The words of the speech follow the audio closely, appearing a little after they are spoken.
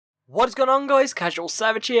What is going on, guys?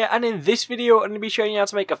 CasualSavage here, and in this video I'm going to be showing you how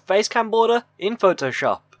to make a Facecam border in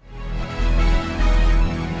Photoshop.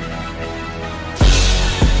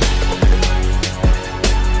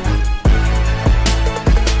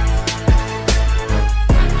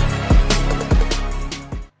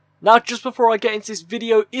 Now, just before I get into this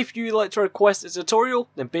video, if you'd like to request a tutorial,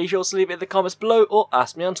 then be sure to leave it in the comments below or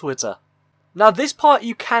ask me on Twitter. Now, this part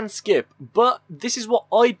you can skip, but this is what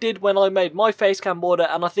I did when I made my Facecam border,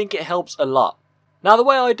 and I think it helps a lot. Now, the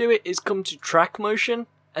way I do it is come to track motion,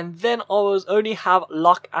 and then I will only have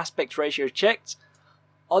lock aspect ratio checked.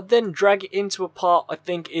 I'll then drag it into a part I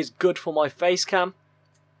think is good for my Facecam,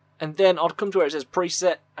 and then I'll come to where it says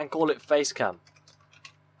preset and call it Facecam.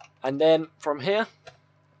 And then from here,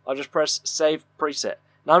 I'll just press save preset.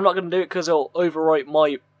 Now, I'm not going to do it because it'll overwrite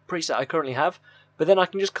my preset I currently have, but then I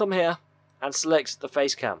can just come here and select the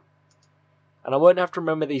Facecam, and I won't have to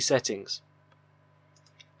remember these settings.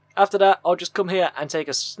 After that, I'll just come here and take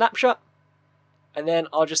a snapshot, and then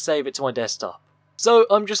I'll just save it to my desktop. So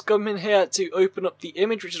I'm just coming here to open up the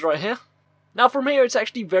image, which is right here. Now from here it's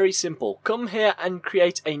actually very simple. Come here and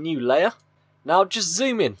create a new layer. Now just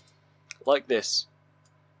zoom in like this,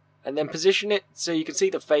 and then position it so you can see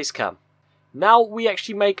the Facecam. Now we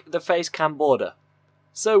actually make the Facecam border.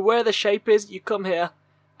 So where the shape is, you come here,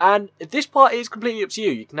 and this part is completely up to you.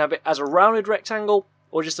 You can have it as a rounded rectangle,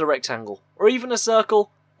 or just a rectangle, or even a circle,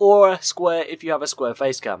 or a square if you have a square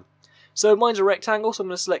Facecam. So mine's a rectangle, so I'm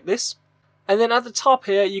going to select this. And then at the top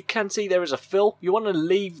here, you can see there is a fill. You want to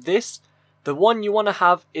leave this. The one you want to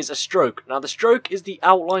have is a stroke. Now the stroke is the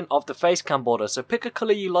outline of the Facecam border, so pick a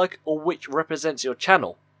colour you like or which represents your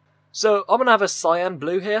channel. So I'm going to have a cyan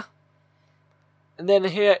blue here. And then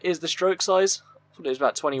here is the stroke size. I thought it was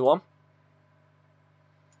about 21.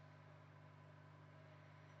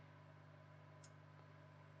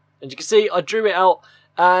 And you can see I drew it out,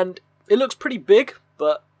 and it looks pretty big,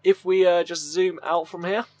 but if we just zoom out from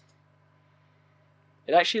here,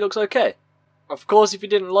 it actually looks okay. Of course, if you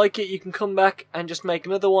didn't like it, you can come back and just make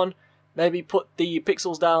another one. Maybe put the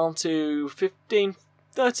pixels down to 15,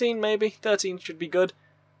 13 maybe. 13 should be good.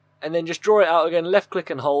 And then just draw it out again, left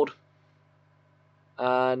click and hold.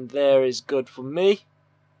 And there is good for me.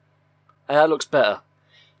 And that looks better.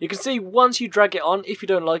 You can see once you drag it on, if you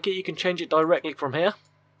don't like it, you can change it directly from here,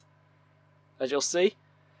 as you'll see.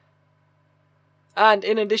 And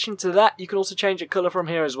in addition to that, you can also change the colour from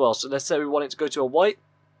here as well. So let's say we want it to go to a white,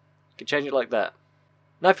 you can change it like that.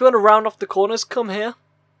 Now if you want to round off the corners, come here,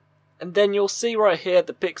 and then you'll see right here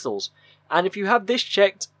the pixels. And if you have this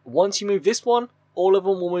checked, once you move this one, all of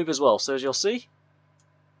them will move as well. So as you'll see,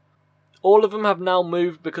 all of them have now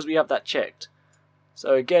moved because we have that checked.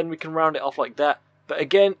 So again, we can round it off like that. But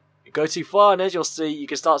again, go too far, and as you'll see, you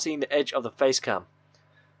can start seeing the edge of the Facecam.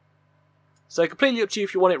 So completely up to you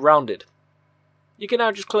if you want it rounded. You can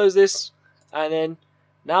now just close this, and then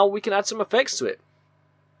now we can add some effects to it.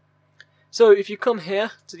 So if you come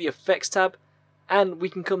here to the effects tab, and we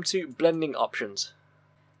can come to blending options.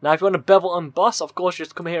 Now if you want to bevel and emboss, of course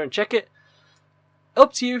just come here and check it.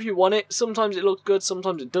 Up to you if you want it. Sometimes it looks good,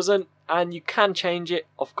 sometimes it doesn't, and you can change it,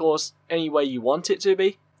 of course, any way you want it to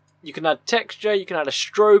be. You can add texture, you can add a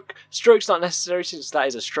stroke. Stroke's not necessary since that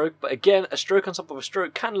is a stroke, but again, a stroke on top of a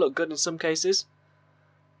stroke can look good in some cases.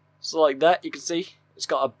 So like that, you can see it's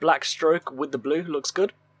got a black stroke with the blue, looks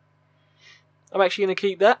good. I'm actually going to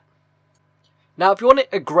keep that. Now if you want it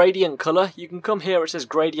a gradient colour, you can come here where it says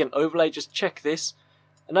gradient overlay, just check this.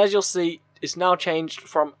 And as you'll see, it's now changed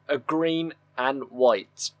from a green and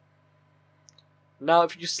white. Now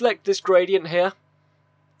if you select this gradient here,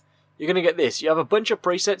 you're going to get this. You have a bunch of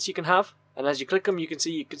presets you can have, and as you click them, you can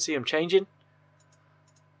see them changing.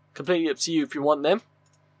 Completely up to you if you want them.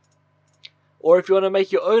 Or if you want to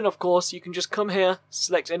make your own, of course, you can just come here,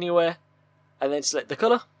 select anywhere, and then select the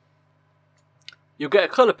colour. You'll get a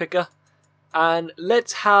colour picker, and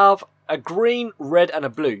let's have a green, red, and a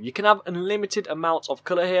blue. You can have unlimited amounts of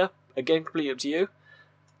colour here. Again, completely up to you.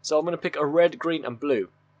 So I'm going to pick a red, green, and blue.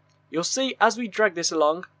 You'll see as we drag this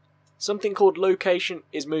along, something called location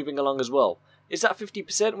is moving along as well. It's at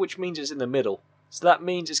 50%, which means it's in the middle. So that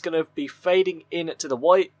means it's going to be fading in to the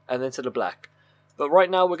white and then to the black. But right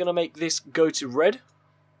now we're going to make this go to red.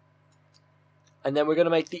 And then we're going to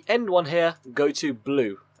make the end one here go to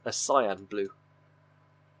blue, a cyan blue.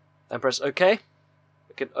 And press OK.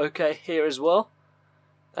 We can OK here as well.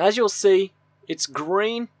 As you'll see, it's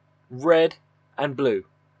green, red, and blue.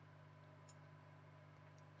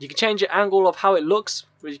 You can change the angle of how it looks,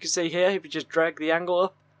 as you can see here, if you just drag the angle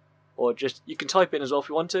up, or just, you can type in as well if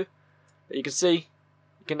you want to. But you can see,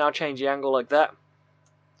 you can now change the angle like that.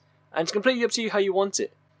 And it's completely up to you how you want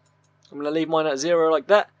it. I'm going to leave mine at 0 like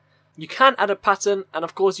that. You can add a pattern, and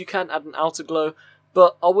of course you can add an outer glow,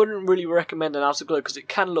 but I wouldn't really recommend an outer glow because it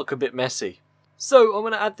can look a bit messy. So I'm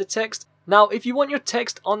going to add the text. Now if you want your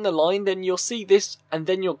text on the line, then you'll see this and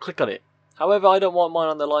then you'll click on it. However, I don't want mine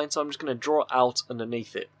on the line, so I'm just going to draw it out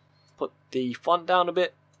underneath it. Put the font down a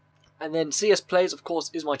bit, and then CS Plays, of course,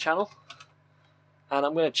 is my channel. And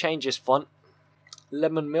I'm going to change this font.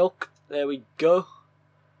 Lemon Milk, there we go.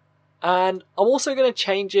 And I'm also going to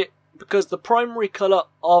change it because the primary colour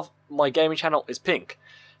of my gaming channel is pink.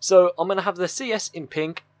 So I'm going to have the CS in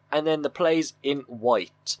pink and then the plays in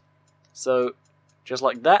white. So just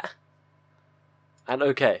like that. And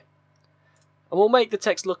okay. And we'll make the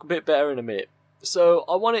text look a bit better in a minute. So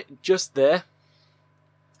I want it just there.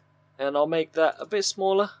 And I'll make that a bit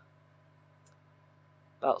smaller.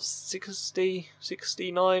 About 60,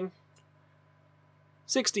 69,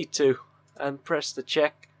 62. And press the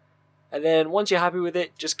check. And then once you're happy with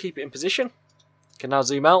it, just keep it in position. You can now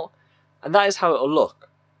zoom out. And that is how it'll look.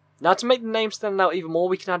 Now to make the name stand out even more,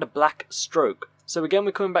 we can add a black stroke. So again,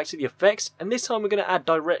 we're coming back to the effects. And this time we're going to add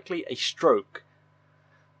directly a stroke.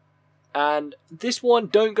 And this one,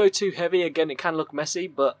 don't go too heavy. Again, it can look messy,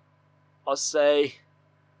 but I'll say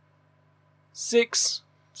 6.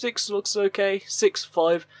 6 looks okay. 6,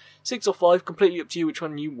 5. 6 or 5, completely up to you which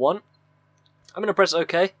one you want. I'm going to press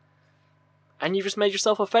OK. And you've just made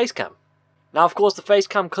yourself a face cam. Now, of course, the face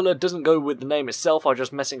cam colour doesn't go with the name itself. I'm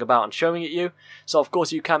just messing about and showing it you. So, of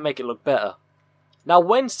course, you can make it look better. Now,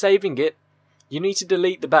 when saving it, you need to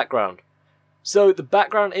delete the background. So, the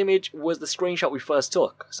background image was the screenshot we first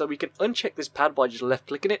took. So, we can uncheck this pad by just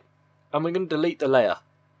left-clicking it. And we're going to delete the layer.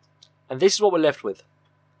 And this is what we're left with.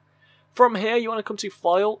 From here, you want to come to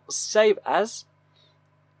File, Save As.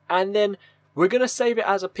 And then we're going to save it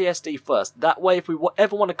as a PSD first. That way, if we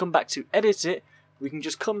ever want to come back to edit it, we can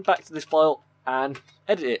just come back to this file and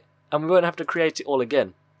edit it. And we won't have to create it all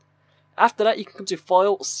again. After that, you can come to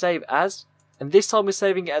File, Save As. And this time we're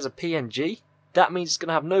saving it as a PNG. That means it's going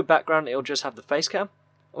to have no background, it'll just have the face cam.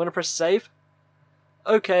 I'm going to press Save.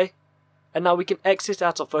 OK. And now we can exit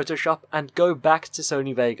out of Photoshop and go back to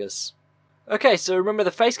Sony Vegas. Okay, so remember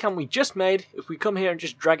the face cam we just made. If we come here and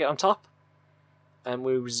just drag it on top, and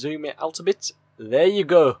we zoom it out a bit, there you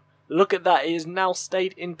go. Look at that, it has now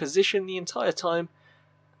stayed in position the entire time.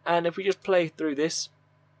 And if we just play through this,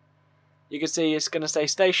 you can see it's going to stay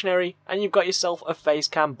stationary, and you've got yourself a face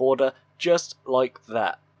cam border just like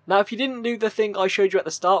that. Now if you didn't do the thing I showed you at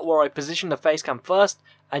the start where I positioned the face cam first,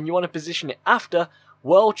 and you want to position it after,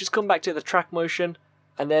 well, just come back to the track motion,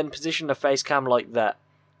 and then position the face cam like that.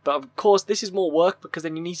 But of course this is more work because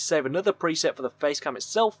then you need to save another preset for the face cam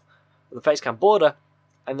itself, or the face cam border,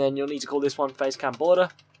 and then you'll need to call this one face cam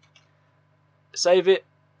border. Save it,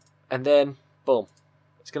 and then boom,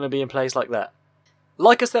 it's going to be in place like that.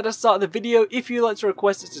 Like I said at the start of the video, if you'd like to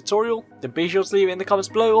request a tutorial, then be sure to leave it in the comments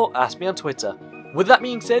below or ask me on Twitter. With that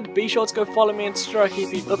being said, be sure to go follow me on Twitter. I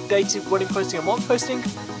keep you updated when I'm posting and what I'm posting.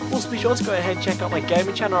 Also be sure to go ahead and check out my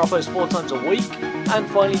gaming channel. I post 4 times a week. And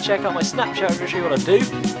finally check out my Snapchat and show you what I do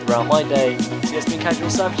throughout my day. So it's been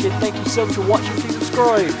CasualSavage here. Thank you so much for watching. Please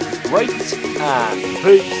subscribe, rate, and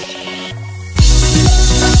peace.